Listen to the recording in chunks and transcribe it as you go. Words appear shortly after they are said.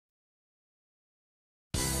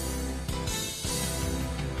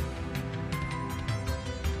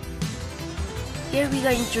Here we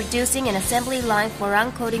are introducing an assembly line for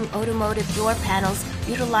uncoating automotive door panels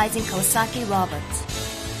utilizing Kawasaki Robotics.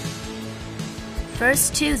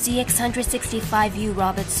 First, two ZX165U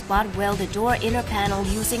robots spot weld the door inner panel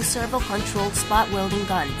using servo-controlled spot welding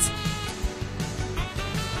guns.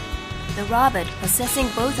 The robot, possessing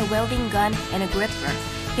both a welding gun and a gripper,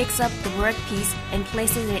 picks up the workpiece and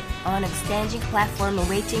places it on a staging platform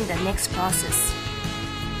awaiting the next process.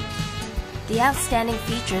 The outstanding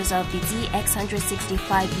features of the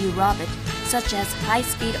ZX165U robot, such as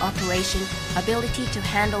high-speed operation, ability to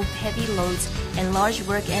handle heavy loads, and large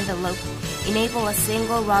work envelope, enable a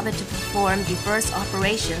single robot to perform diverse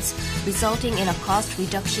operations, resulting in a cost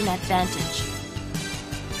reduction advantage.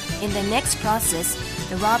 In the next process,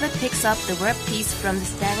 the robot picks up the workpiece from the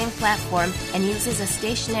staging platform and uses a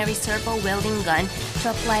stationary servo welding gun to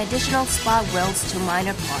apply additional spot welds to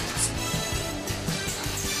minor parts.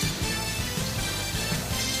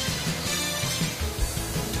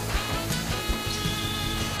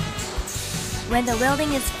 When the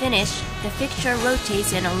welding is finished, the fixture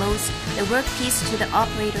rotates and unloads the workpiece to the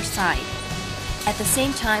operator side. At the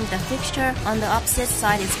same time, the fixture on the opposite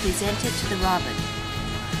side is presented to the robot.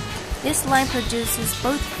 This line produces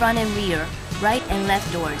both front and rear, right and left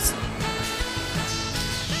doors.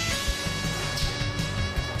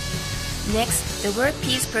 Next, the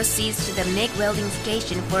workpiece proceeds to the MIG welding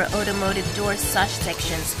station for automotive door sash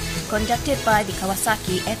sections, conducted by the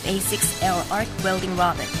Kawasaki FA06L arc welding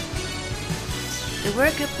robot. The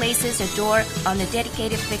worker places the door on the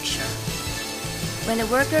dedicated fixture. When the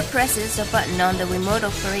worker presses the button on the remote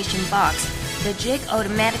operation box, the jig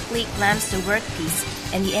automatically clamps the workpiece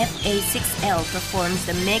and the FA06L performs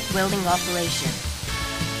the MIG welding operation.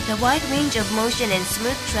 The wide range of motion and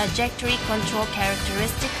smooth trajectory control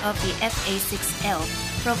characteristic of the FA06L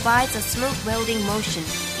provides a smooth welding motion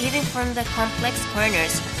even from the complex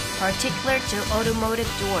corners, particular to automotive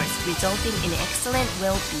doors, resulting in excellent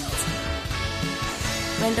weld beads.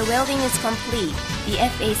 When the welding is complete, the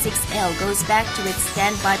FA06L goes back to its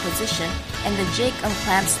standby position and the jig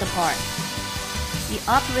unclamps the part. The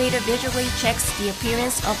operator visually checks the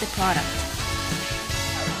appearance of the product.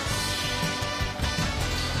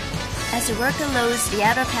 As the worker loads the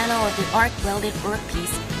outer panel of the arc-welded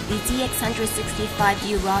workpiece, the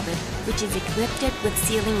ZX165U robot, which is equipped with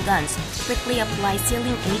sealing guns, quickly applies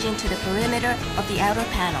sealing agent to the perimeter of the outer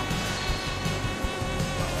panel.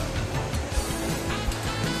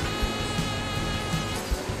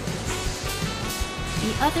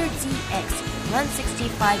 The other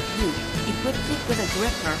ZX165U, equipped with a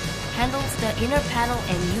gripper, handles the inner panel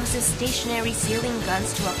and uses stationary sealing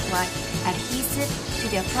guns to apply adhesive to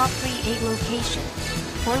the appropriate location,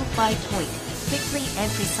 point by point, quickly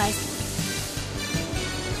and precisely.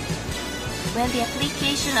 When the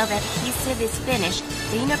application of adhesive is finished,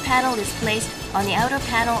 the inner panel is placed on the outer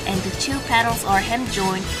panel and the two panels are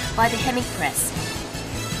hem-joined by the hemming press.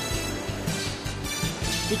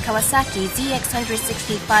 The Kawasaki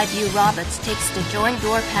ZX165U robot takes the joined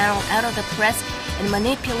door panel out of the press and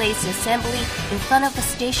manipulates the assembly in front of the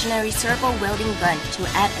stationary servo welding gun to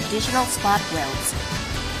add additional spot welds.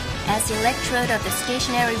 As the electrode of the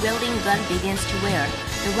stationary welding gun begins to wear,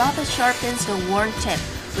 the robot sharpens the worn tip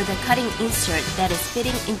with a cutting insert that is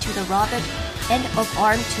fitting into the robot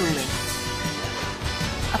end-of-arm tooling.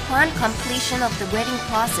 Upon completion of the welding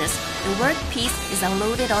process, the workpiece is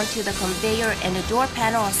unloaded onto the conveyor and the door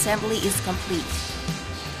panel assembly is complete.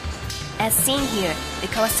 As seen here, the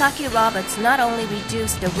Kawasaki robots not only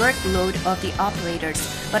reduce the workload of the operators,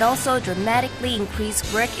 but also dramatically increase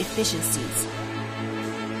work efficiencies.